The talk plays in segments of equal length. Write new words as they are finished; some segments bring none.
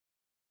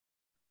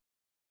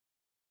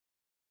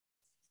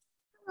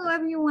Hello,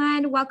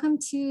 everyone. Welcome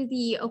to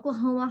the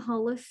Oklahoma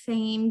Hall of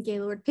Fame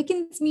Gaylord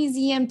Pickens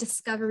Museum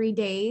Discovery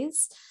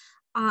Days.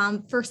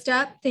 First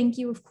up, thank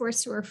you, of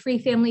course, to our free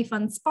family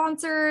fund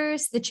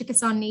sponsors, the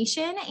Chickasaw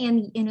Nation and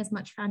the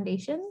Inasmuch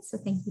Foundation. So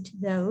thank you to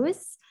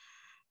those.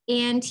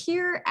 And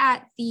here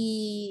at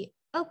the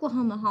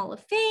Oklahoma Hall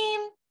of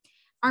Fame,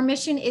 our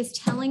mission is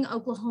telling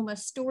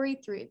Oklahoma's story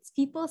through its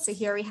people. So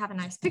here we have a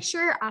nice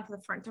picture of the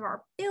front of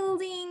our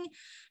building.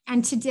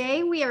 And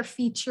today we are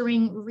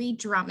featuring Ree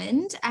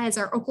Drummond as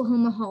our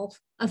Oklahoma Hall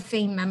of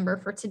Fame member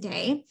for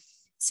today.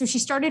 So she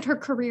started her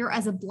career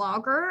as a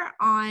blogger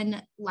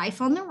on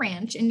Life on the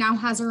Ranch and now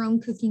has her own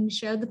cooking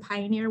show, The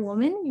Pioneer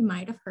Woman. You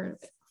might have heard of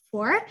it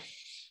before.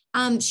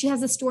 She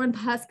has a store in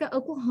Pawhuska,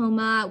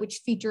 Oklahoma,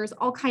 which features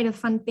all kinds of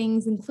fun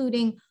things,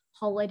 including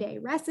holiday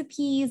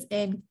recipes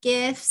and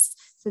gifts.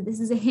 So this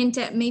is a hint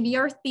at maybe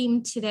our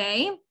theme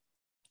today.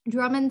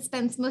 Drummond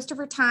spends most of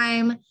her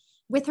time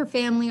with her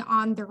family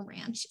on their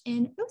ranch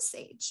in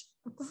Osage,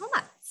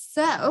 Oklahoma.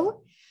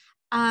 So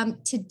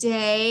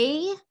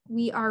today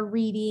we are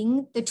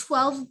reading The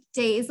 12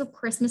 Days of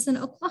Christmas in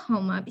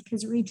Oklahoma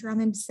because Ree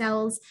Drummond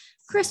sells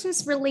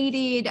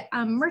Christmas-related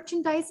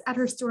merchandise at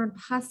her store in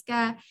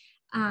Pawhuska.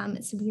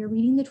 So we are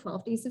reading The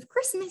 12 Days of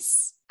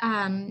Christmas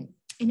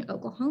in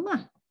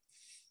Oklahoma.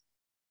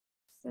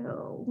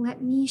 So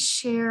let me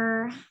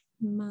share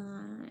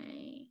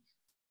my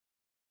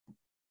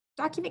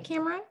document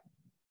camera.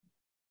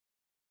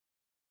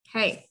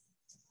 Okay,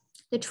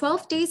 The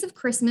 12 Days of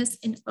Christmas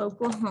in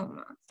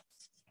Oklahoma,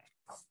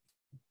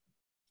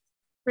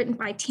 written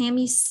by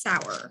Tammy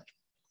Sauer.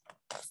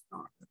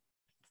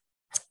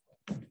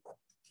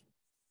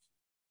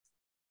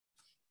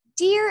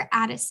 Dear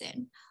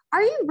Addison,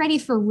 are you ready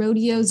for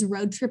rodeos,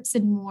 road trips,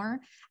 and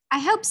more? I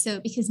hope so,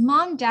 because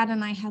Mom, Dad,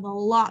 and I have a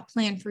lot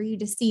planned for you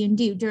to see and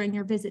do during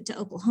your visit to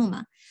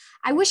Oklahoma.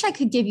 I wish I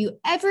could give you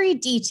every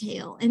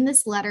detail in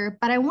this letter,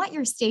 but I want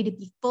your stay to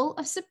be full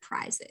of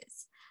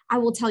surprises. I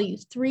will tell you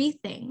 3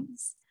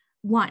 things.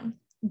 1,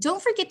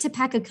 don't forget to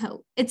pack a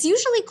coat. It's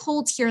usually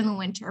cold here in the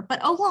winter,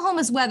 but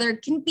Oklahoma's weather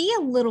can be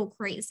a little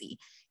crazy.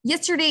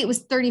 Yesterday, it was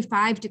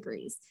 35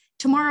 degrees.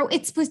 Tomorrow,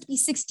 it's supposed to be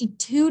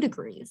 62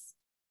 degrees.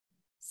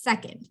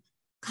 2nd,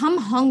 come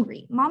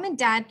hungry. Mom and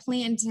Dad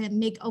plan to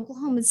make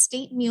Oklahoma's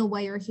state meal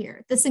while you're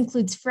here. This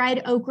includes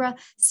fried okra,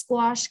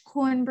 squash,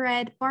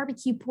 cornbread,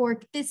 barbecue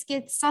pork,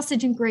 biscuits,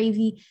 sausage and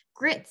gravy,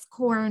 grits,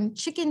 corn,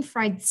 chicken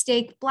fried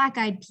steak,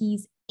 black-eyed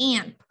peas,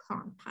 and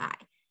pecan pie.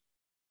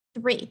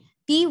 3,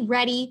 be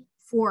ready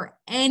for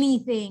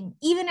anything,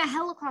 even a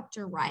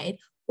helicopter ride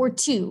or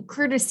 2,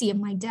 courtesy of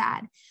my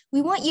dad.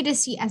 We want you to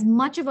see as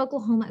much of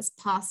Oklahoma as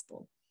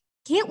possible.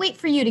 Can't wait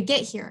for you to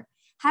get here.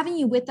 Having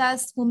you with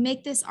us will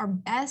make this our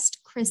best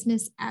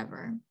Christmas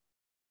ever.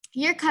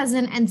 Your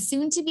cousin and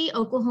soon-to-be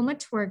Oklahoma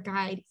tour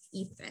guide,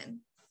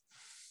 Ethan.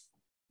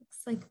 Looks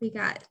like we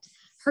got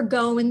her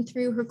going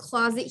through her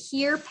closet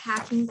here,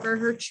 packing for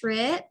her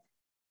trip.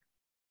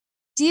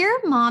 Dear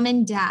Mom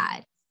and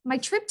Dad, my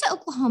trip to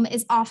Oklahoma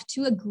is off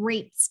to a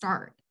great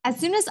start. As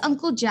soon as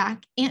Uncle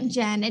Jack, Aunt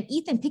Jen, and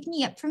Ethan picked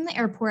me up from the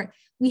airport,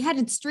 we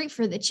headed straight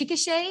for the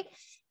Chickasha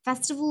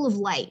Festival of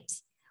Light.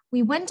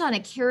 We went on a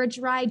carriage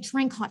ride,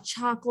 drank hot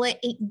chocolate,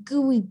 ate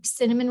gooey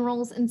cinnamon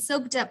rolls, and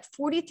soaked up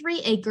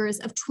 43 acres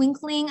of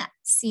twinkling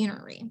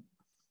scenery.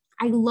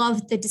 I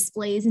loved the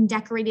displays and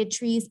decorated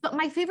trees, but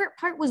my favorite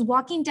part was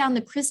walking down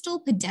the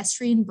Crystal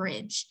Pedestrian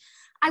Bridge.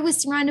 I was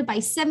surrounded by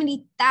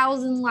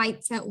 70,000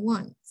 lights at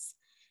once.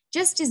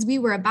 Just as we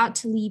were about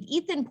to leave,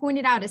 Ethan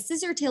pointed out a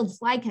scissor-tailed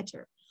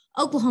flycatcher,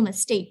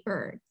 Oklahoma's state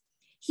bird.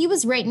 He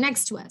was right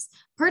next to us,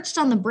 perched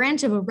on the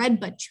branch of a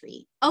redbud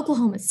tree,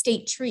 Oklahoma's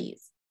state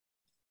trees.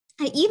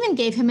 I even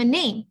gave him a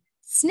name,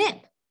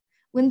 Snip.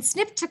 When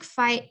Snip took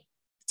flight,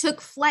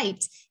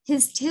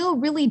 his tail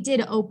really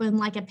did open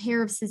like a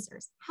pair of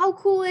scissors. How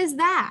cool is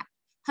that?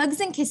 Hugs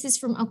and kisses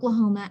from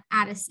Oklahoma,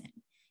 Addison.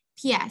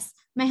 P.S.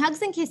 My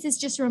hugs and kisses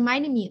just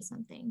reminded me of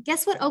something.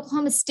 Guess what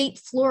Oklahoma's state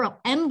floral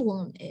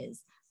emblem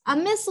is? A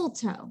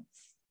mistletoe.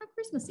 How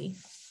Christmassy.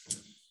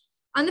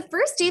 On the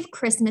first day of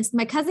Christmas,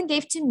 my cousin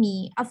gave to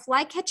me a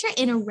flycatcher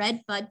in a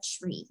redbud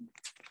tree.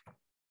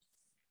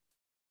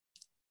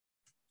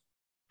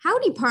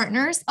 Howdy,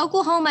 partners.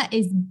 Oklahoma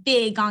is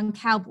big on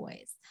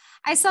cowboys.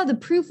 I saw the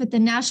proof at the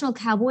National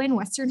Cowboy and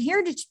Western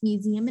Heritage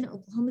Museum in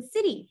Oklahoma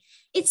City.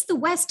 It's the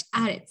West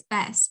at its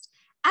best.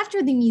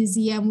 After the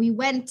museum, we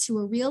went to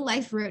a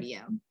real-life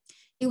rodeo.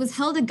 It was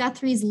held at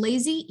Guthrie's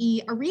Lazy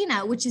E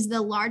Arena, which is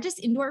the largest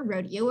indoor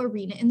rodeo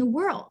arena in the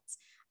world.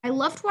 I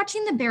loved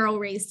watching the barrel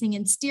racing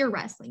and steer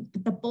wrestling,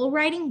 but the bull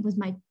riding was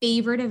my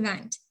favorite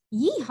event.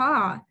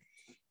 Yeehaw!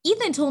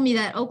 Ethan told me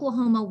that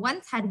Oklahoma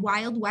once had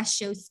Wild West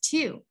shows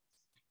too.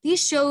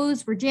 These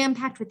shows were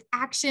jam-packed with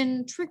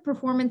action, trick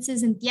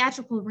performances, and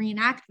theatrical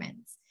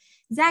reenactments.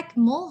 Zach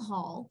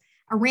Mulhall,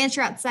 a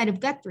rancher outside of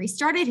Guthrie,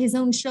 started his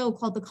own show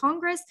called the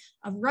Congress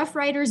of Rough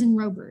Riders and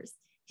Rovers.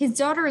 His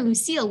daughter,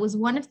 Lucille, was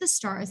one of the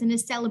stars and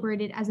is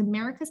celebrated as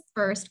America's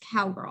first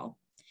cowgirl.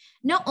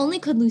 Not only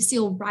could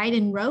Lucille ride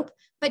and rope,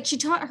 but she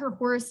taught her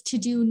horse to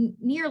do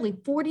nearly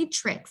 40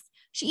 tricks,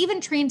 She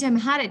even trained him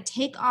how to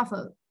take off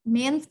a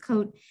man's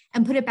coat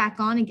and put it back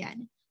on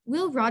again.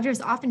 Will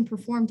Rogers often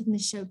performed in the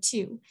show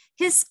too.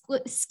 His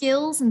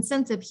skills and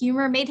sense of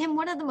humor made him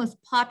one of the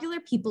most popular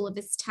people of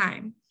his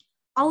time.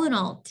 All in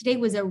all, today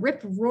was a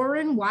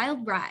rip-roaring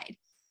wild ride.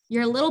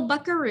 Your little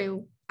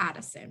buckaroo,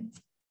 Addison.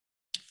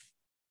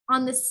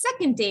 On the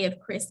second day of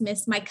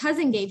Christmas, my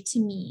cousin gave to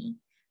me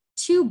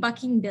 2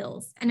 bucking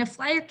bills and a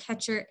flyer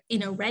catcher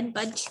in a red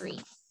bud tree.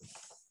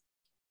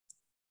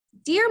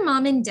 Dear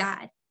Mom and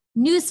Dad,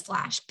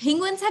 newsflash,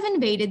 penguins have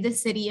invaded the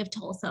city of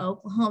Tulsa,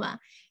 Oklahoma.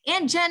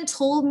 Aunt Jen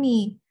told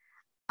me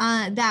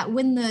that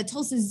when the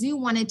Tulsa Zoo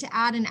wanted to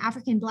add an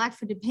African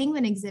black-footed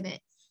penguin exhibit,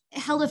 it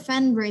held a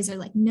fundraiser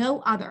like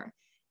no other.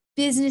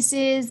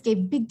 Businesses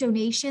gave big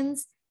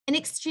donations. In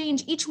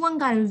exchange, each one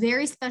got a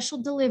very special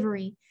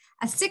delivery,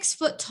 a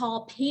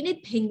 6-foot-tall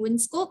painted penguin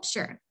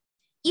sculpture.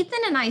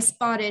 Ethan and I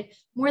spotted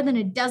more than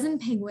a dozen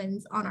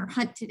penguins on our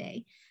hunt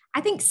today.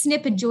 I think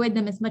Snip enjoyed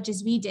them as much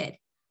as we did.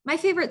 My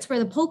favorites were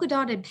the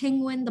polka-dotted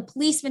penguin, the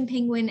policeman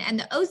penguin, and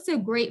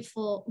the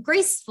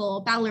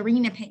graceful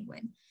ballerina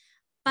penguin.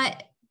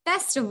 But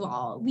best of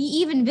all, we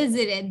even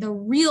visited the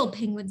real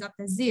penguins at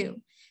the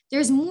zoo.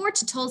 There's more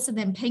to Tulsa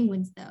than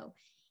penguins, though.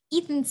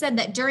 Ethan said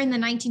that during the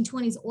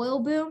 1920s oil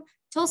boom,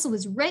 Tulsa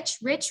was rich,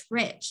 rich,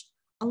 rich.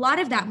 A lot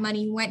of that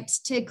money went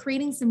to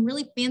creating some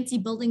really fancy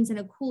buildings in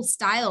a cool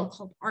style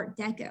called Art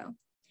Deco.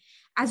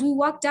 As we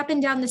walked up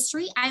and down the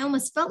street, I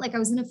almost felt like I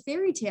was in a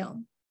fairy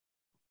tale.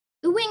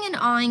 Oohing and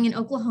awing in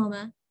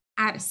Oklahoma,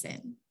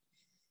 Addison.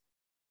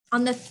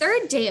 On the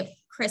third day of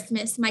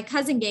Christmas, my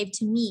cousin gave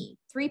to me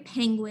 3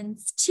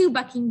 penguins, 2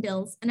 bucking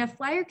bills, and a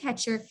flyer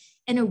catcher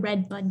and a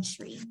red bud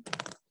tree.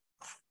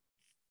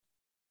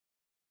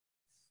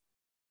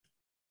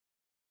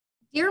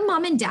 Dear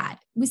Mom and Dad,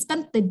 we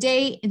spent the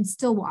day in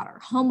Stillwater,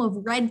 home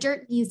of red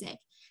dirt music.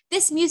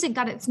 This music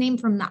got its name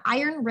from the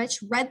iron-rich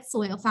red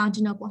soil found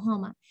in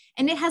Oklahoma,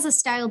 and it has a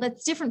style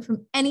that's different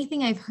from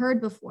anything I've heard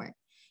before.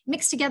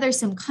 Mix together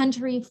some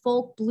country,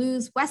 folk,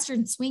 blues,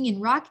 western swing, and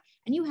rock,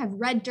 and you have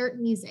red dirt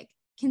music.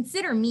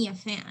 Consider me a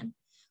fan.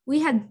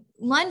 We had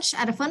lunch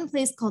at a fun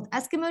place called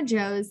Eskimo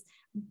Joe's,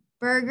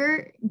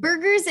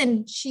 burgers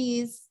and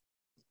cheese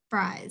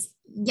fries.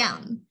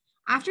 Yum.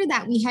 After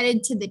that, we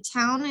headed to the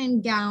Town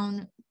and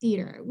Gown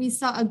Theater. We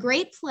saw a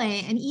great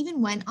play and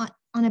even went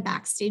on a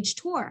backstage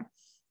tour.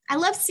 I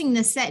love seeing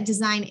the set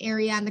design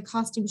area and the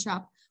costume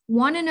shop.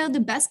 Want to know the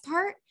best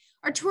part?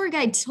 Our tour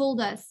guide told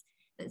us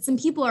that some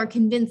people are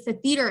convinced the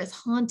theater is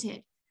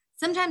haunted.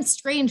 Sometimes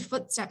strange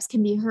footsteps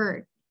can be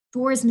heard.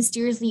 Doors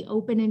mysteriously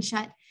open and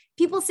shut.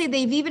 People say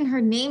they've even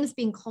heard names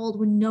being called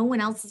when no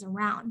one else is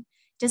around.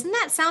 Doesn't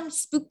that sound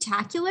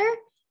spooktacular?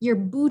 Your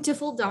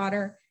beautiful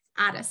daughter,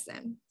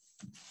 Addison.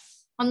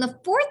 On the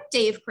 4th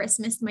day of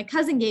Christmas, my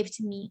cousin gave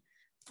to me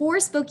 4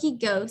 spooky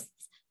ghosts,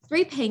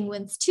 3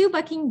 penguins, 2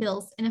 bucking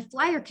bills, and a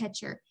flyer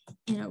catcher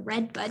in a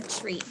red bud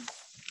tree.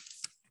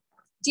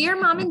 Dear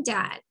Mom and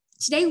Dad,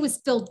 today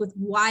was filled with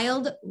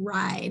wild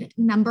ride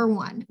number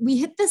 1. We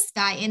hit the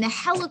sky in a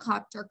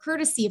helicopter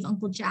courtesy of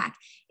Uncle Jack.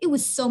 It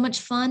was so much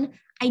fun.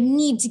 I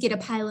need to get a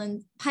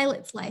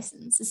pilot's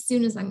license as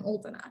soon as I'm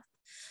old enough.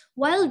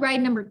 Wild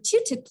ride number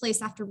 2 took place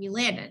after we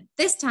landed.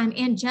 This time,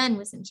 Aunt Jen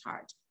was in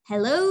charge.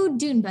 Hello,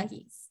 dune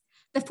buggies.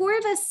 The 4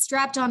 of us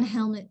strapped on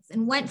helmets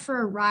and went for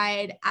a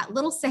ride at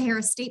Little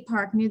Sahara State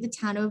Park near the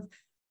town of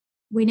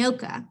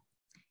Winoka.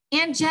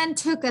 Aunt Jen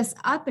took us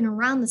up and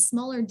around the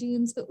smaller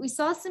dunes, but we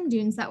saw some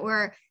dunes that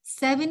were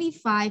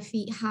 75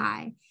 feet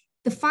high.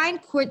 The fine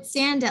quartz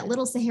sand at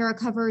Little Sahara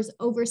covers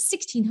over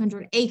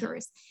 1,600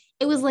 acres.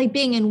 It was like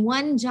being in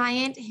one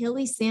giant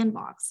hilly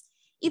sandbox.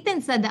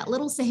 Ethan said that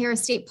Little Sahara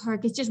State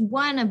Park is just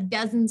one of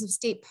dozens of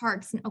state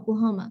parks in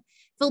Oklahoma,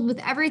 filled with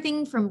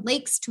everything from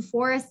lakes to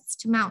forests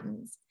to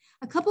mountains.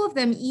 A couple of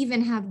them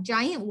even have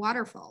giant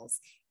waterfalls.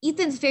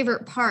 Ethan's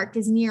favorite park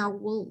is near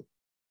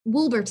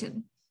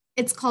Wolverton.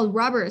 It's called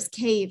Robbers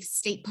Cave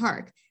State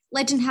Park.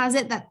 Legend has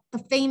it that the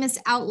famous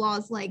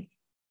outlaws like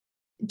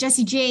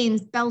Jesse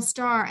James, Belle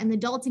Starr, and the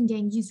Dalton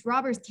Gang used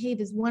Robbers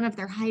Cave as one of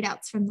their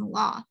hideouts from the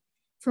law.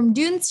 From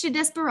dunes to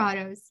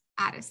desperados,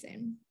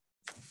 Addison.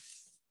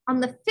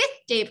 On the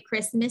 5th day of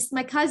Christmas,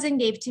 my cousin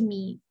gave to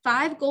me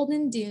 5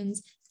 golden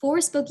dunes,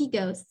 4 spooky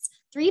ghosts,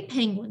 3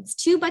 penguins,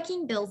 2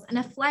 bucking bills, and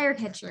a flyer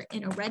catcher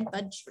in a red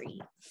bud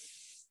tree.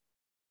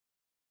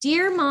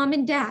 Dear Mom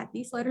and Dad,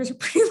 these letters are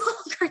pretty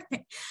long, aren't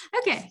they?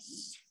 Okay.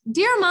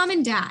 Dear Mom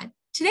and Dad,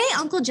 today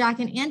Uncle Jack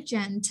and Aunt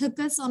Jen took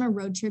us on a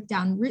road trip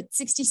down Route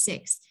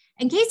 66.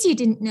 In case you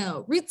didn't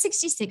know, Route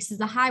 66 is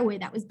a highway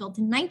that was built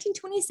in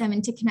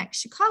 1927 to connect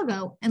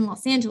Chicago and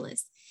Los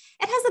Angeles.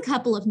 It has a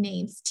couple of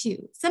names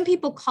too. Some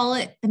people call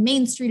it the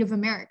Main Street of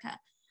America.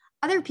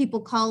 Other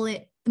people call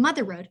it the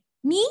Mother Road.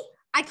 Me,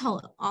 I call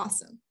it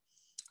awesome.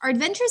 Our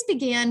adventures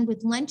began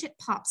with lunch at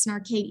Pop's in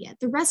Arcadia.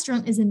 The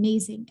restaurant is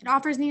amazing. It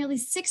offers nearly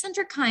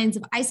 600 kinds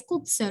of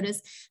ice-cold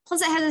sodas,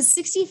 plus it has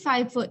a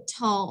 65-foot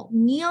tall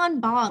neon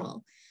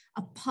bottle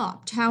of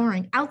pop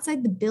towering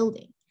outside the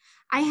building.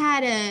 I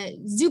had a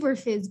Zuber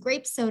Fizz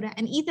grape soda,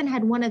 and Ethan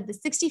had one of the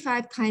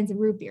 65 kinds of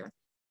root beer.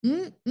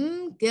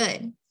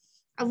 Good.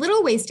 A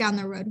little ways down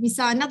the road, we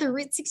saw another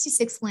Route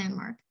 66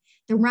 landmark,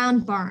 the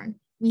Round Barn.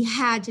 We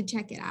had to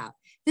check it out.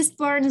 This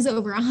barn is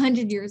over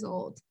 100 years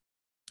old.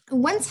 It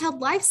once held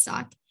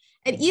livestock.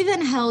 It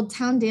even held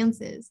town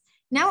dances.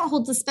 Now it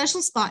holds a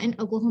special spot in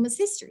Oklahoma's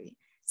history.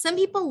 Some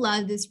people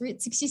love this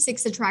Route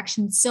 66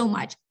 attraction so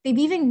much, they've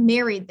even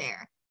married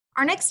there.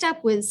 Our next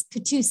step was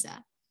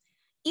Catoosa.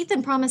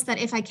 Ethan promised that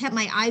if I kept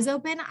my eyes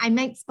open, I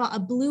might spot a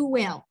blue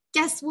whale.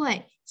 Guess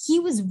what? He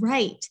was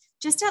right.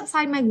 Just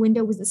outside my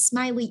window was a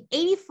smiley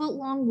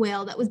 80-foot-long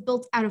whale that was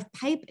built out of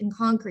pipe and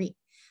concrete.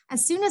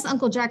 As soon as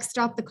Uncle Jack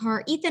stopped the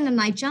car, Ethan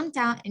and I jumped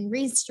out and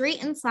raced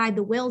straight inside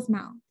the whale's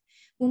mouth.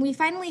 When we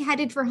finally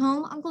headed for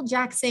home, Uncle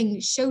Jack sang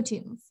show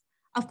tunes.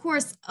 Of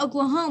course,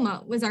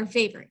 Oklahoma was our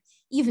favorite.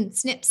 Even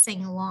Snip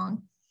sang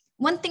along.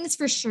 One thing's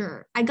for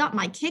sure, I got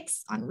my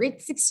kicks on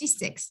Route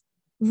 66.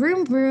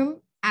 Vroom,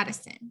 vroom,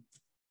 Addison.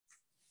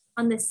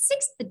 On the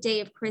 6th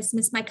day of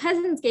Christmas, my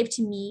cousins gave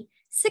to me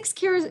 6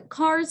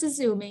 cars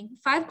zooming,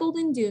 5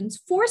 golden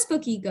dunes, 4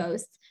 spooky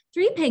ghosts,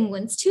 3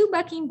 penguins, 2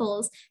 bucking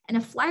bulls, and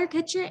a flyer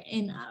catcher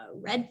in a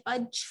red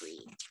bud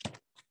tree.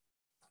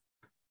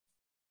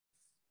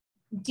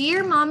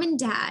 Dear Mom and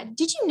Dad,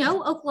 did you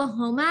know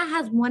Oklahoma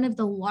has one of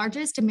the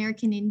largest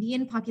American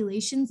Indian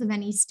populations of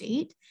any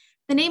state?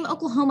 The name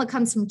Oklahoma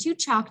comes from 2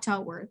 Choctaw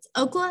words,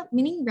 Okla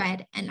meaning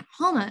red and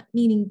Homa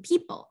meaning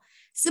people.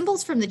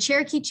 Symbols from the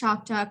Cherokee,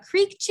 Choctaw,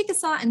 Creek,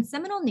 Chickasaw, and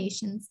Seminole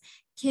nations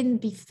can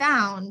be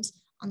found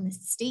on the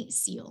state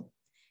seal.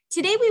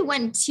 Today we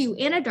went to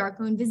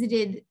Anadarko and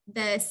visited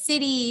the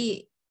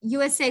City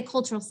USA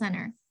Cultural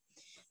Center.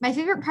 My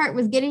favorite part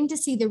was getting to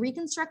see the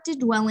reconstructed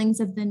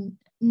dwellings of the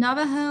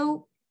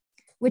Navajo,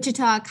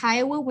 Wichita,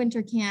 Kiowa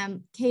Winter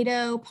Camp,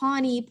 Caddo,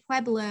 Pawnee,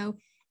 Pueblo,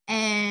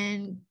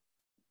 and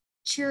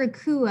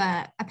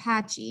Chiricahua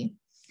Apache.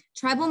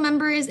 Tribal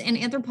members and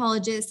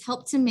anthropologists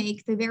helped to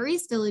make the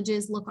various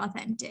villages look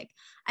authentic.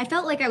 I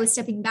felt like I was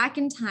stepping back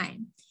in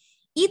time.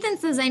 Ethan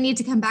says I need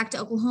to come back to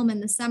Oklahoma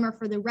in the summer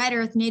for the Red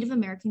Earth Native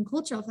American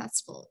Cultural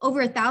Festival. Over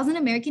 1,000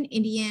 American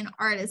Indian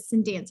artists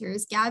and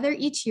dancers gather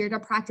each year to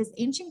practice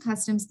ancient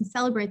customs and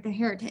celebrate their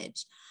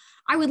heritage.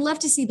 I would love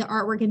to see the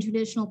artwork and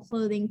traditional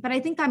clothing, but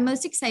I think I'm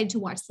most excited to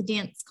watch the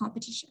dance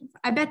competitions.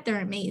 I bet they're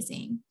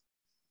amazing.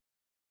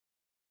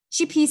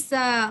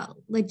 Chipisa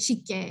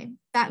Lechike.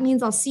 That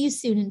means I'll see you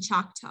soon in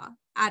Choctaw,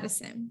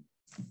 Addison.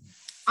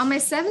 On my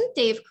 7th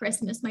day of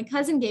Christmas, my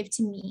cousin gave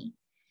to me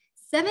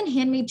 7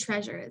 handmade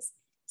treasures,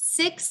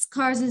 6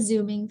 cars of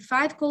zooming,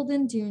 5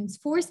 golden dunes,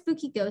 4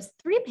 spooky ghosts,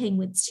 3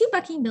 penguins, 2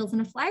 bucking bills,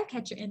 and a flyer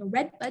catcher in a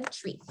red bud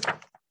tree.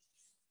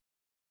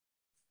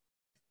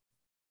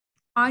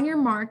 On your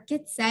mark,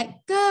 get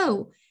set,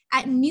 go.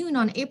 At noon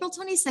on April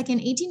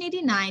 22nd,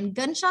 1889,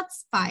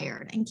 gunshots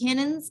fired and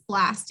cannons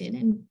blasted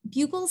and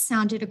bugles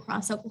sounded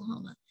across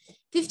Oklahoma.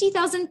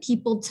 50,000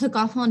 people took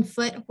off on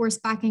foot,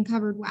 horseback, and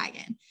covered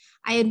wagon.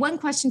 I had one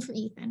question for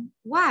Ethan.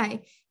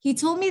 Why? He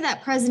told me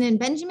that President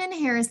Benjamin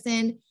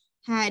Harrison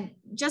had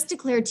just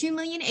declared 2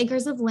 million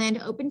acres of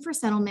land open for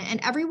settlement and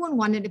everyone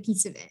wanted a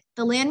piece of it.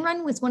 The land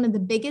run was one of the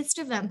biggest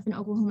events in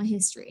Oklahoma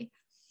history.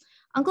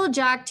 Uncle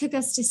Jack took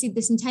us to see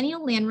the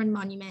Centennial Land Run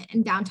Monument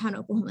in downtown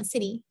Oklahoma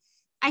City.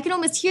 I could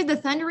almost hear the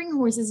thundering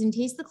horses and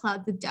taste the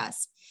clouds of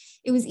dust.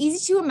 It was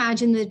easy to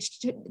imagine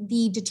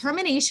the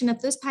determination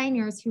of those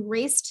pioneers who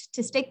raced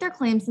to stake their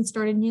claims and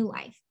start a new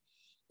life.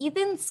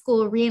 Ethan's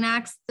school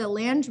reenacts the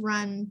land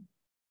run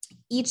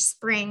each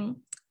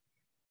spring.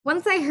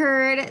 Once I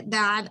heard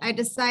that, I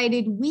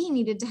decided we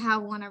needed to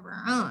have one of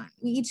our own.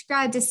 We each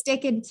grabbed a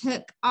stick and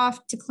took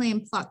off to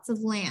claim plots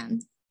of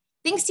land.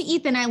 Thanks to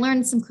Ethan, I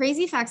learned some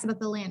crazy facts about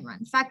the land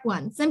run. Fact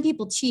 1, some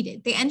people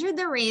cheated. They entered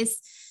the race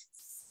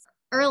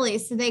early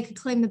so they could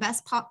claim the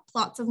best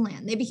plots of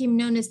land. They became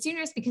known as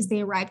Sooners because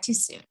they arrived too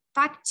soon.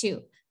 Fact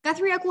 2,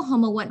 Guthrie,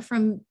 Oklahoma went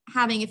from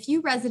having a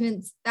few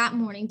residents that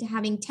morning to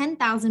having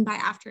 10,000 by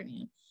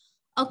afternoon.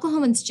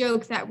 Oklahomans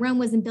joke that Rome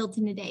wasn't built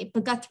in a day,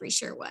 but Guthrie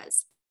sure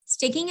was.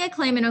 Staking a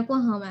claim in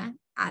Oklahoma,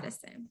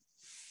 Addison.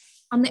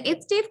 On the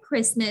 8th day of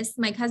Christmas,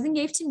 my cousin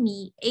gave to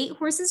me 8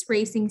 horses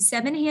racing,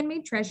 7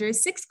 handmade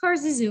treasures, 6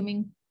 cars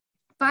zooming,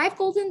 5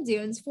 golden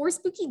dunes, 4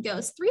 spooky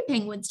ghosts, 3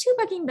 penguins, 2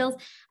 bucking bills,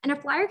 and a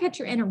flyer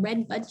catcher and a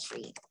red bud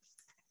tree.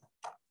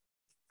 I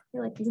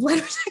feel like these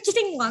letters are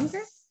getting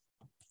longer.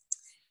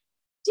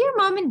 Dear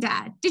Mom and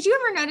Dad, did you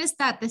ever notice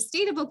that the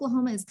state of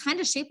Oklahoma is kind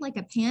of shaped like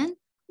a pan?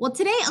 Well,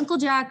 today Uncle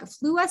Jack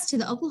flew us to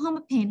the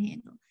Oklahoma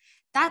Panhandle.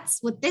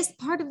 That's what this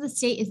part of the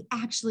state is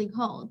actually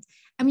called.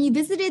 And we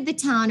visited the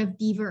town of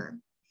Beaver.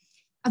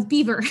 Back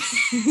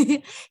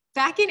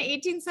in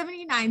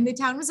 1879, the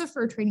town was a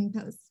fur trading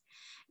post.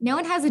 Now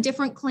it has a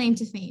different claim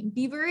to fame.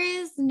 Beaver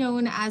is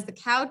known as the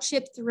cow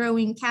chip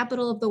throwing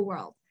capital of the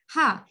world.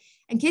 Ha!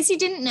 In case you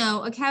didn't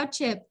know, a cow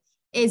chip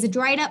is a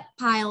dried up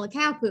pile of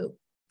cow poop.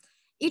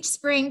 Each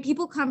spring,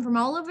 people come from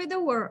all over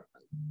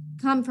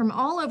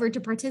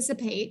to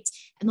participate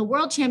in the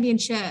World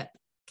Championship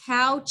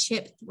cow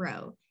chip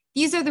throw.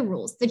 These are the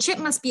rules. The chip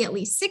must be at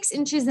least 6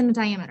 inches in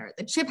diameter.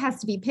 The chip has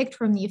to be picked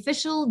from the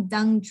official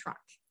dung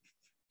truck.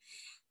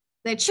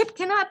 The chip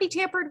cannot be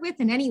tampered with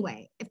in any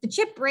way. If the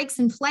chip breaks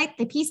in flight,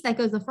 the piece that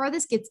goes the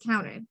farthest gets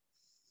counted.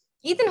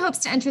 Ethan hopes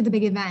to enter the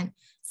big event,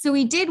 so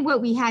we did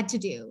what we had to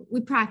do.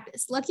 We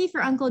practiced. Lucky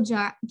for Uncle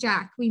Jack,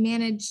 he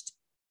managed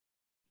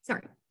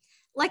to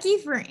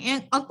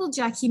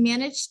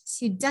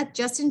duck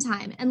just in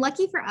time. And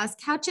lucky for us,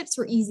 cow chips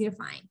were easy to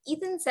find.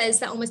 Ethan says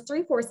that almost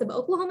 3/4 of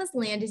Oklahoma's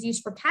land is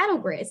used for cattle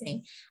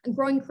grazing and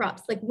growing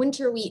crops like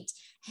winter wheat,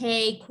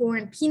 hay,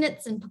 corn,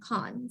 peanuts, and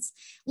pecans.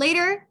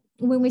 Later,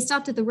 when we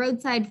stopped at the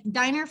roadside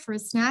diner for a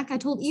snack, I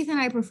told Ethan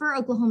I prefer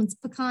Oklahoma's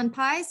pecan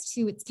pies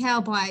to its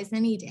cow pies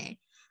any day.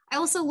 I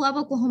also love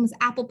Oklahoma's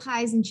apple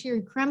pies and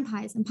cherry creme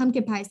pies and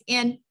pumpkin pies.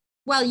 And,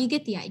 well, you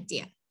get the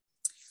idea.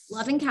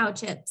 Loving cow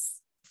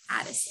chips,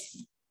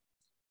 Addison.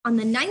 On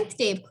the 9th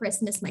day of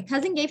Christmas, my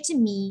cousin gave to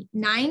me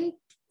 9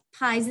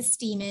 pies of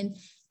steaming,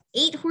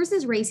 8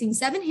 horses racing,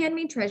 7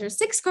 handmade treasures,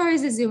 6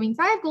 cars a zooming,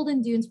 5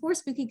 golden dunes, 4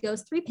 spooky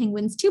ghosts, 3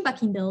 penguins, 2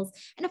 bucking bills,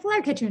 and a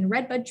flower catcher and a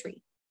redbud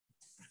tree.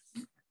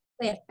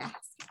 Play it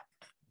fast.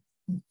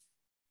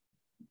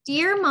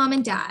 Dear Mom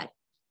and Dad,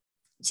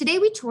 today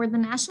we toured the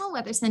National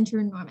Weather Center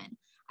in Norman.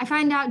 I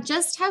find out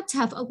just how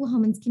tough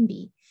Oklahomans can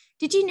be.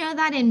 Did you know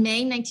that in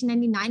May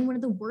 1999, one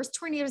of the worst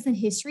tornadoes in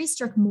history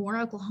struck Moore,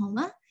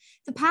 Oklahoma?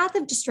 The path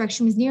of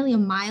destruction was nearly a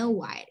mile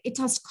wide. It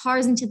tossed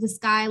cars into the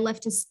sky,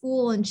 left a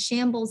school in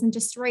shambles, and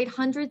destroyed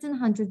hundreds and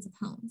hundreds of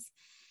homes.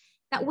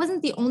 That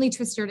wasn't the only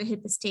twister to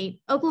hit the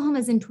state.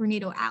 Oklahoma's in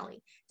Tornado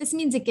Alley. This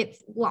means it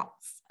gets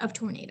lots of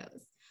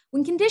tornadoes.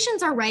 When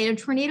conditions are right, a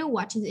tornado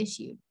watch is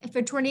issued. If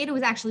a tornado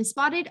is actually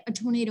spotted, a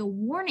tornado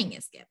warning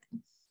is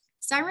given.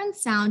 Sirens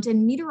sound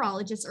and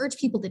meteorologists urge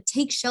people to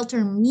take shelter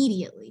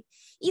immediately.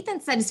 Ethan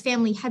said his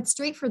family heads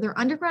straight for their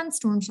underground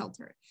storm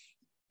shelter.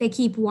 They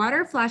keep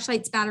water,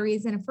 flashlights,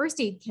 batteries, and a first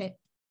aid kit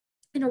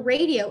and a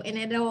radio in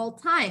it at all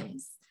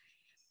times.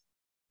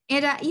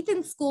 And at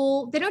Ethan's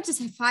school, they don't just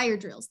have fire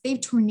drills, they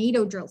have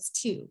tornado drills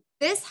too.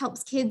 This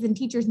helps kids and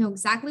teachers know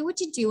exactly what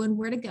to do and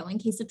where to go in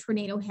case a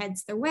tornado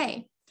heads their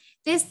way.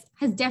 This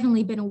has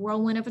definitely been a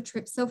whirlwind of a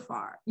trip so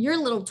far. Your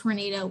little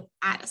tornado,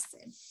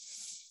 Addison.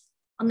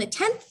 On the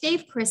 10th day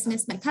of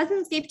Christmas, my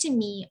cousins gave to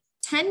me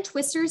 10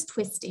 twisters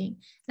twisting,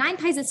 9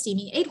 pies of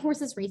steaming, 8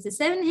 horses races,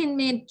 7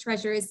 handmade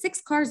treasures,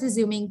 6 cars a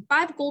zooming,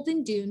 5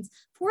 golden dunes,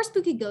 4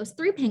 spooky ghosts,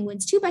 3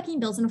 penguins, 2 bucking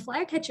bills, and a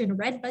flower catcher and a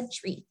redbud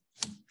tree.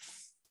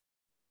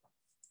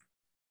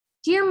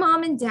 Dear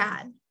Mom and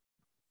Dad,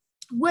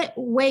 what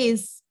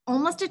weighs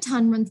almost a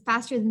ton, runs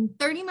faster than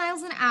 30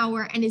 miles an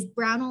hour, and is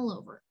brown all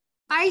over?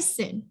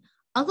 Bison.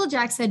 Uncle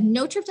Jack said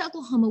no trip to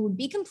Oklahoma would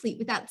be complete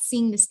without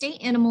seeing the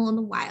state animal in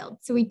the wild.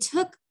 So he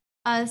took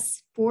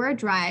us for a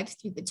drive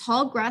through the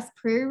tall grass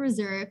prairie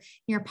reserve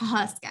near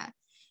Pawhuska.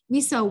 We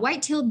saw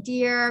white-tailed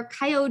deer,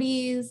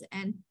 coyotes,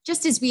 and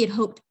just as we had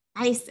hoped,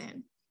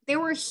 bison. They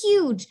were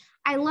huge.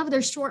 I love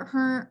their short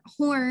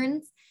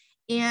horns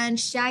and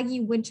shaggy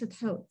winter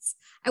coats.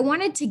 I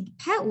wanted to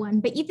pet one,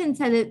 but Ethan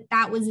said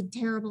that was a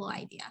terrible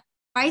idea.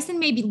 Bison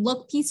maybe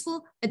look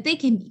peaceful, but they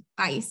can be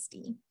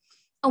feisty.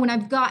 Oh, and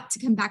I've got to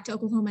come back to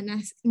Oklahoma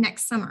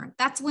next summer.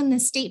 That's when the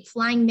state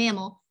flying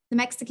mammal, the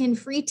Mexican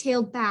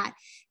free-tailed bat,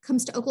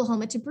 comes to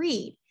Oklahoma to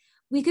breed.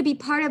 We could be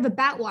part of a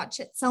bat watch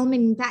at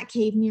Solomon Bat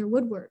Cave near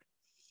Woodward.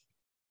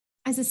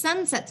 As the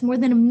sun sets, more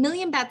than 1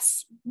 million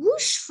bats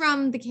whoosh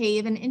from the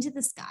cave and into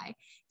the sky.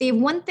 They have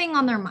one thing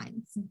on their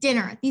minds,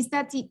 dinner. These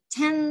bats eat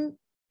 10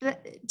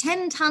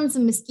 tons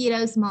of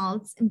mosquitoes,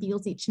 moths, and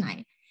beetles each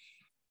night.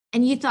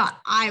 And you thought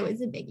I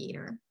was a big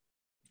eater.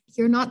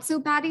 Your not so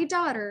batty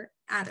daughter,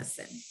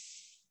 Addison.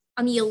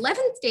 On the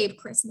 11th day of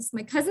Christmas,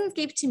 my cousins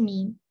gave to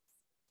me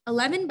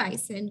 11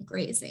 bison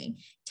grazing,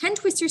 10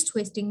 twisters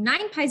twisting,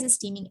 9 pies of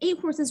steaming, 8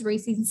 horses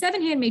racing,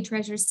 7 handmade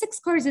treasures, 6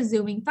 cars a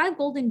zooming, 5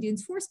 golden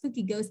dunes, 4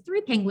 spooky ghosts,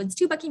 3 penguins,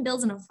 2 bucking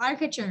bills, and a fire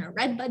catcher and a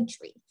redbud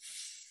tree.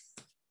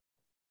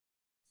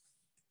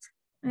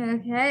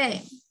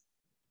 Okay.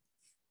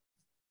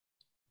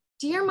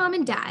 Dear Mom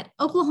and Dad,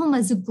 Oklahoma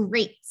has a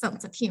great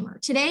sense of humor.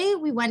 Today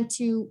we went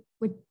to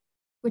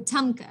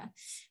Wetumpka,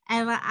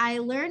 and I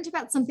learned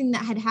about something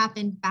that had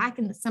happened back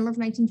in the summer of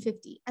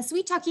 1950. A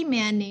sweet-talking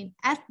man named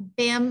F.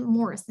 Bam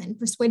Morrison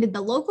persuaded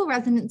the local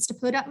residents to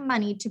put up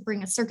money to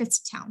bring a circus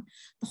to town.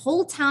 The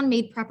whole town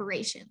made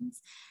preparations,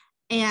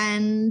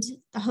 and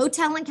the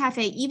hotel and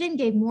cafe even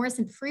gave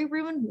Morrison free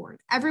room and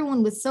board.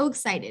 Everyone was so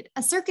excited.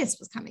 A circus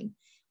was coming.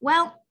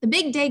 Well, the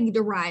big day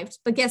arrived,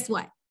 but guess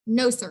what?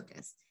 No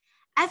circus.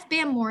 F.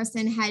 Bam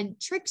Morrison had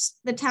tricked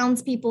the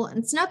townspeople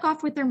and snuck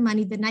off with their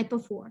money the night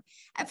before.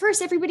 At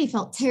first, everybody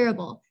felt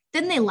terrible.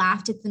 Then they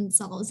laughed at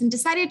themselves and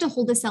decided to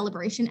hold a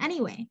celebration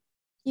anyway.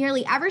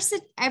 Nearly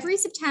every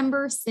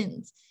September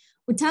since,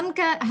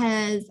 Wetumpka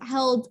has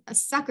held a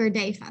Sucker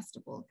Day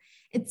festival.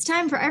 It's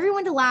time for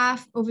everyone to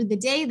laugh over the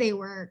day they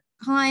were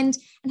conned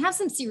and have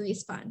some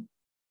serious fun.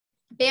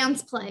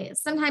 Bands play.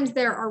 Sometimes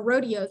there are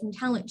rodeos and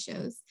talent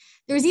shows.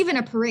 There's even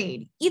a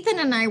parade. Ethan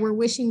and I were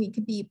wishing we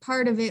could be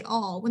part of it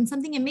all when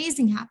something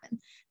amazing happened.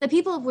 The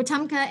people of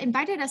Wetumpka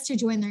invited us to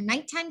join their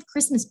nighttime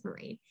Christmas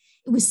parade.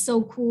 It was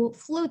so cool.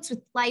 Floats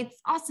with lights,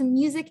 awesome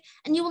music,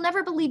 and you will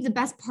never believe the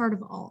best part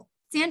of all.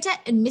 Santa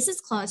and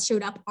Mrs. Claus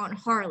showed up on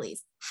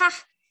Harleys.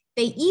 Ha!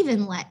 They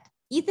even let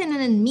Ethan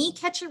and me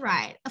catch a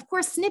ride. Of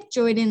course, Snip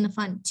joined in the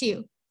fun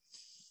too.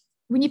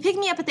 When you pick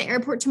me up at the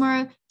airport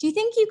tomorrow, do you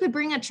think you could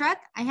bring a truck?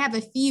 I have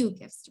a few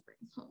gifts to bring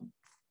home.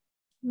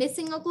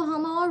 Missing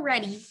Oklahoma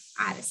already,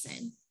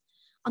 Addison.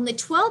 On the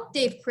 12th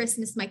day of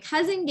Christmas, my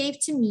cousin gave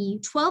to me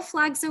 12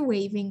 flags are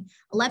waving,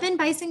 11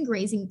 bison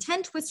grazing,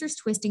 10 twisters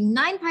twisting,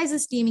 9 pies a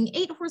steaming,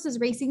 8 horses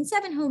racing,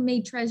 7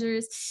 homemade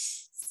treasures,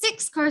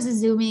 6 cars a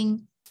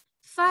zooming,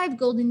 5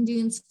 golden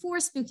dunes, 4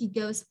 spooky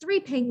ghosts, 3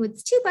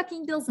 penguins, 2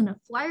 bucking bills, and a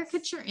flyer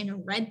catcher in a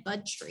red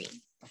bud tree.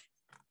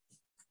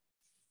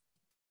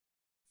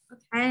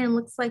 Okay, and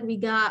looks like we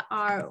got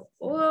our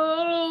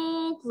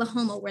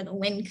Oklahoma where the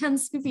wind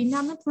comes swooping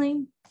down the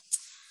plain.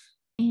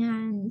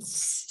 And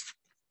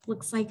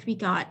looks like we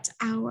got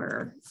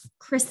our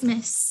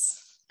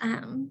Christmas,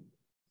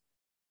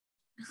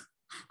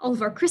 all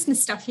of our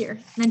Christmas stuff here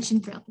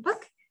mentioned throughout the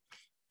book.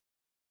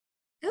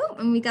 Oh,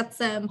 and we got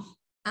some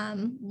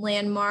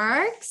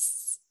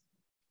landmarks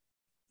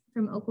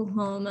from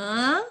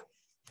Oklahoma.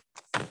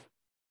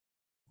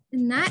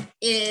 And that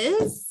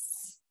is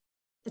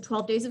the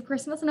 12 Days of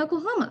Christmas in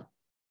Oklahoma.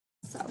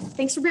 So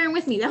thanks for bearing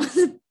with me. That was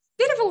a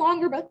bit of a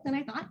longer book than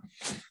I thought.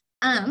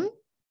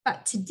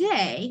 But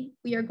today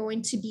we are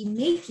going to be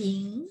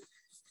making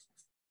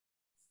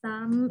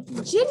some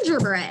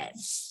gingerbread.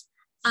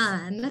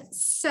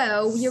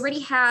 So we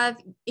already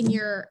have in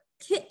your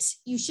kit,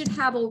 you should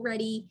have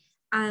already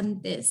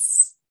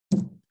this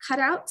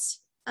cutout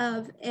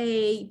of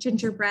a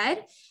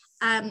gingerbread.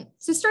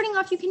 So starting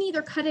off, you can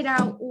either cut it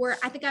out, or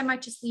I think I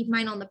might just leave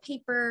mine on the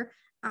paper.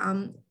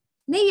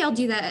 Maybe I'll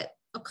do that.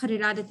 I'll cut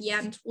it out at the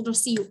end. We'll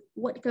just see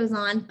what goes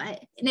on.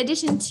 But in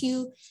addition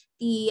to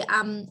the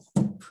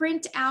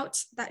print out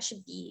that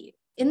should be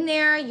in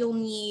there, you'll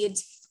need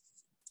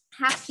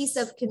half piece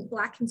of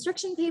black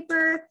construction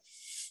paper.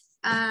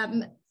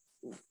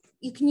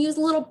 You can use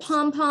little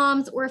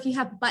pom-poms, or if you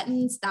have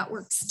buttons, that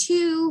works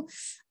too.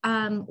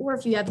 Or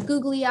if you have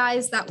googly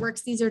eyes, that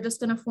works. These are just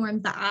going to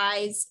form the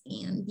eyes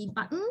and the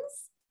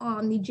buttons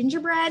on the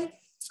gingerbread.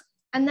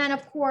 And then,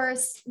 of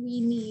course,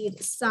 we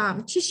need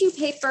some tissue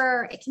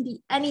paper. It can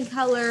be any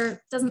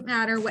color, doesn't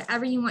matter,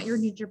 whatever you want your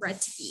gingerbread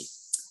to be.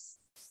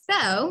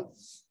 So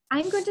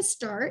I'm going to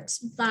start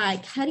by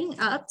cutting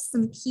up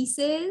some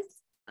pieces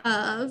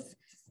of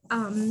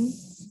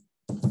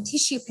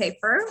tissue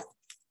paper.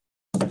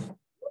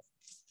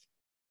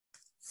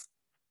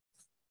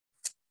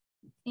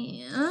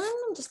 And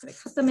I'm just going to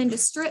cut them into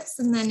strips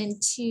and then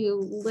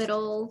into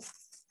little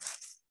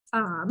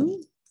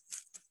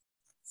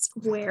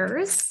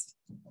squares.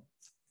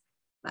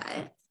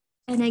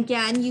 And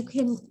again, you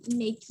can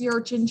make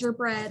your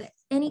gingerbread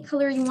any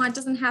color you want. It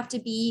doesn't have to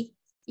be,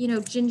 you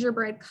know,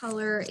 gingerbread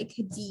color. It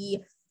could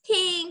be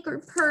pink or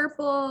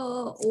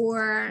purple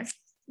or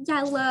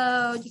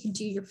yellow. You can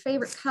do your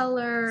favorite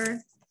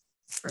color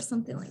or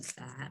something like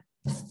that.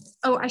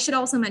 Oh, I should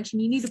also mention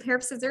you need a pair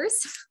of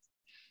scissors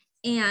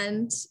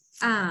and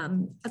a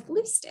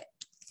glue stick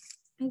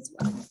as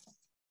well.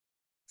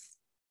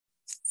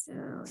 So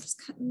just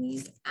cutting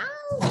these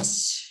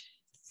out.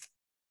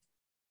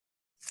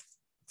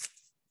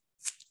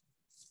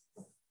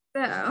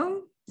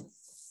 So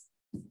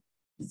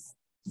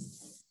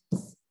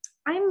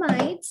I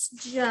might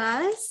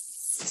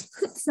just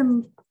put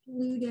some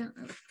glue down.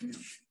 Oh,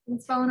 no,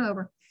 it's falling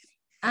over.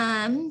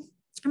 I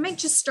might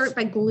just start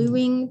by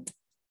gluing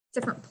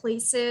different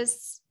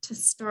places to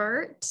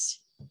start.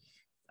 I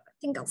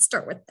think I'll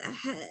start with the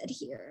head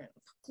here.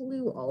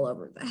 Glue all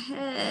over the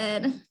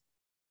head.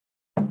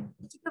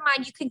 Keep in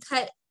mind, you can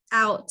cut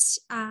out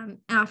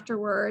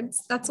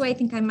afterwards. That's why I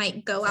think I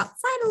might go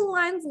outside of the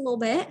lines a little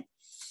bit,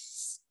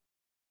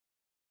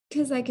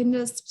 because I can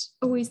just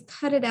always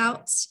cut it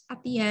out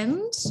at the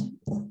end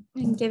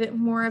and give it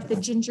more of the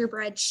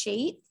gingerbread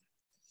shape.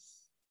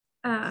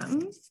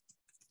 But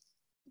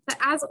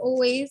as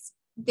always,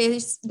 there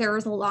is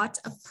a lot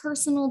of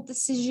personal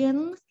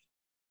decision you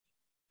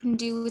can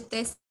do with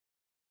this.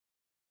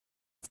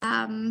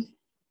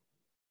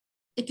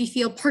 If you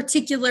feel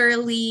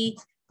particularly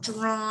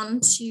drawn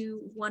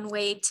to one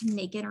way to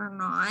make it or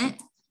not,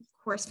 of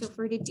course, feel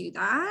free to do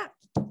that.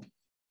 Okay.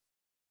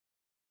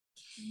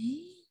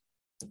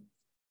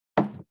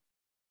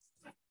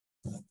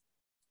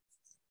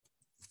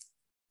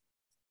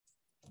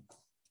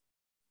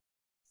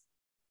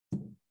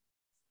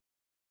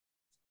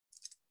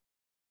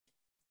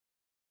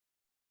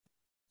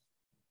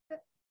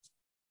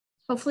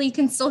 Hopefully you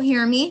can still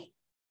hear me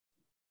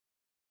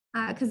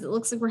because it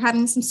looks like we're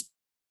having some speech.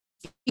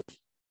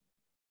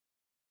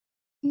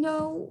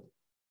 No.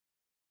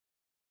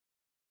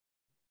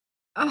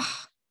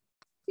 Oh,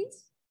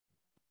 please.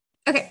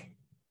 Okay.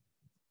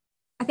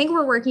 I think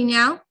we're working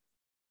now.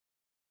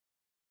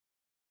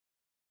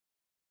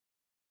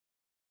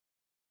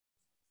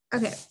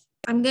 Okay.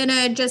 I'm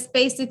gonna just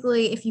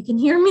basically, if you can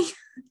hear me,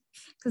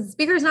 because the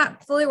speaker is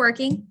not fully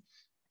working,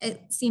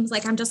 it seems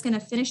like I'm just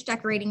gonna finish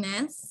decorating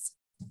this.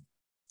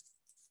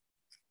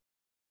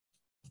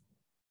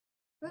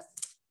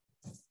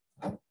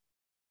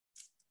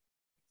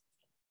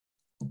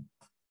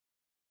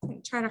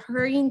 Try to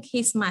hurry in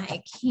case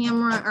my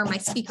camera or my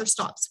speaker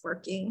stops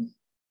working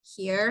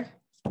here.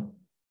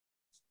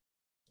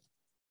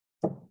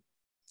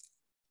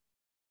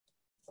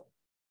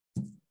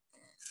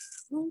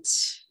 And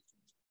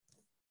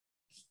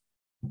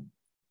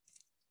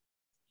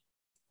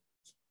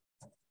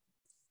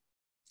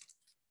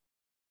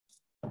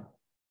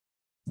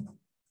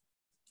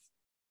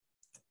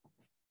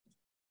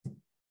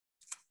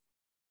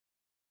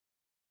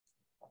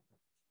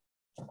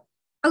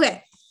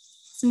okay,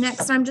 so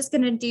next I'm just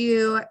gonna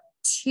do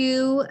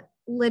 2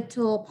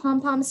 little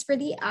pom-poms for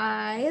the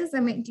eyes. I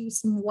might do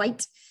some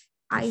white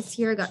eyes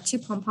here. I got 2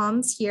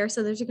 pom-poms here,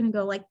 so those are gonna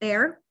go like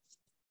there.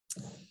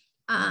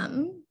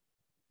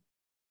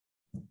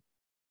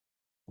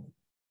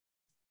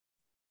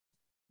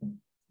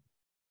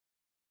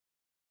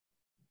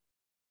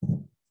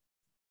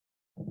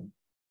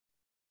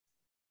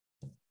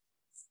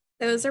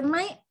 Those are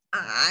my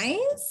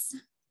eyes.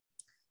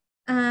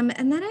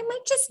 And then I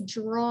might just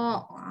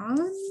draw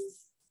on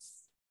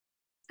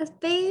a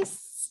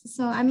face.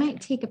 So I might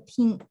take a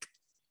pink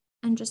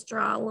and just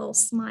draw a little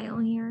smile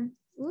here.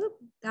 Whoop,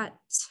 that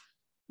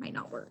might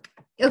not work.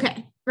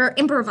 Okay, we're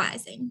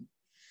improvising.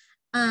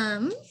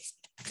 I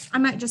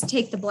might just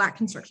take the black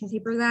construction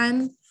paper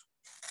then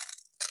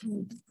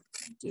and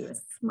do a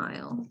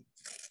smile.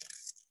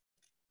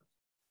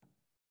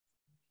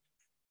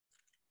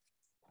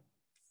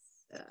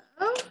 So,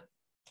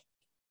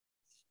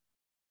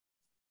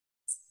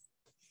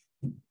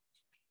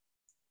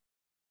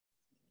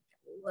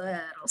 a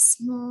little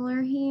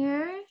smaller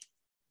here.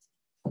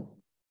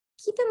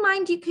 Keep in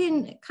mind you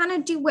can kind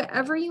of do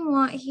whatever you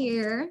want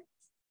here.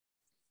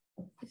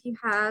 If you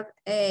have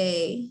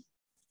a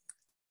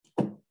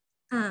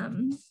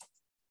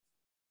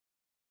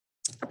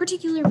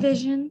particular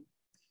vision,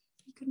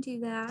 you can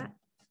do that.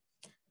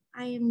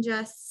 I am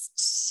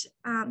just,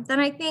 then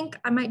I think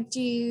I might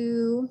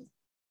do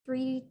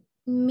 3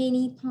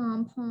 mini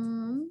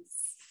pom-poms.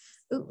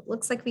 Ooh,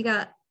 looks like we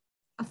got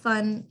a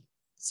fun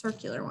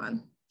circular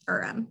one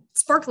or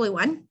sparkly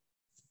one.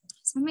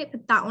 So I might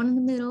put that one in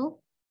the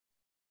middle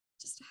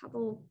just to have a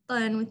little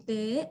fun with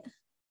it.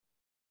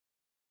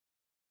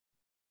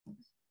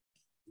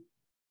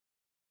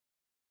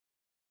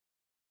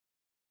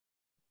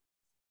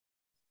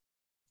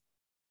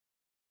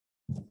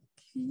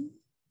 Okay.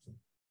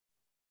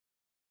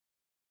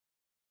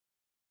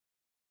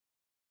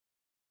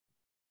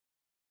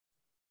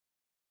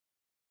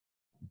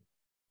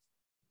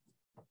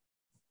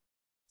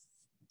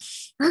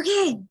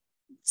 Okay,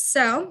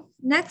 so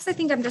next I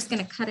think I'm just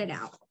going to cut it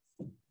out.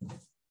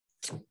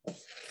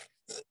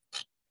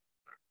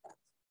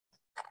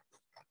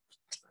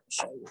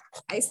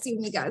 I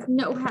assume you guys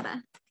know how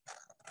to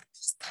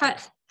just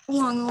cut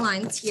along the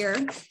lines here.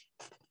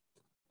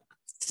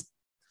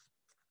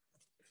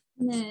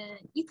 And then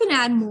you can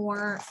add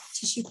more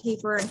tissue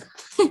paper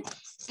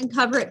and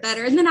cover it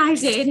better than I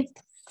did.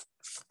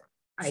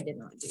 I did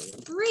not do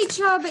a great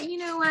job, but you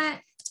know what?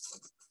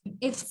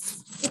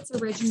 It's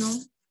original,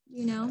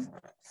 you know.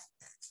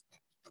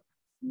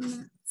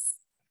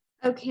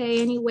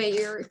 Okay, anyway,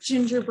 your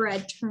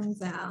gingerbread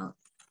turns out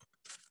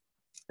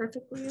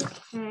perfectly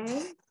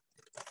okay.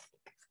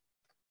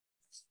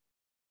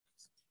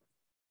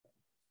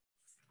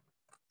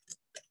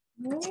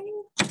 Okay.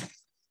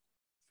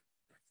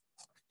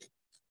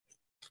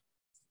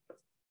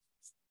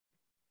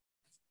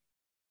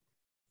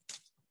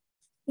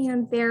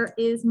 And there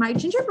is my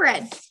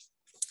gingerbread.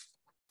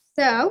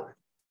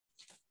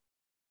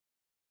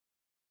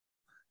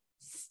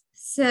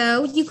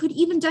 So you could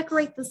even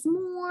decorate this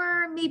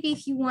more, maybe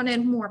if you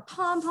wanted more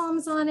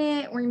pom-poms on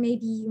it, or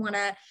maybe you want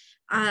to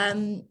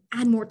add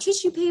more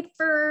tissue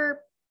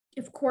paper.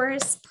 Of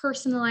course,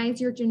 personalize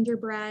your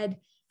gingerbread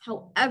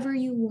however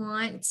you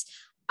want.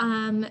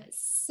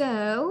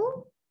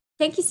 So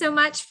thank you so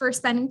much for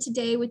spending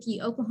today with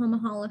the Oklahoma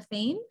Hall of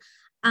Fame,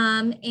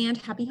 and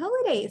happy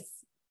holidays.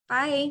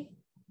 Bye.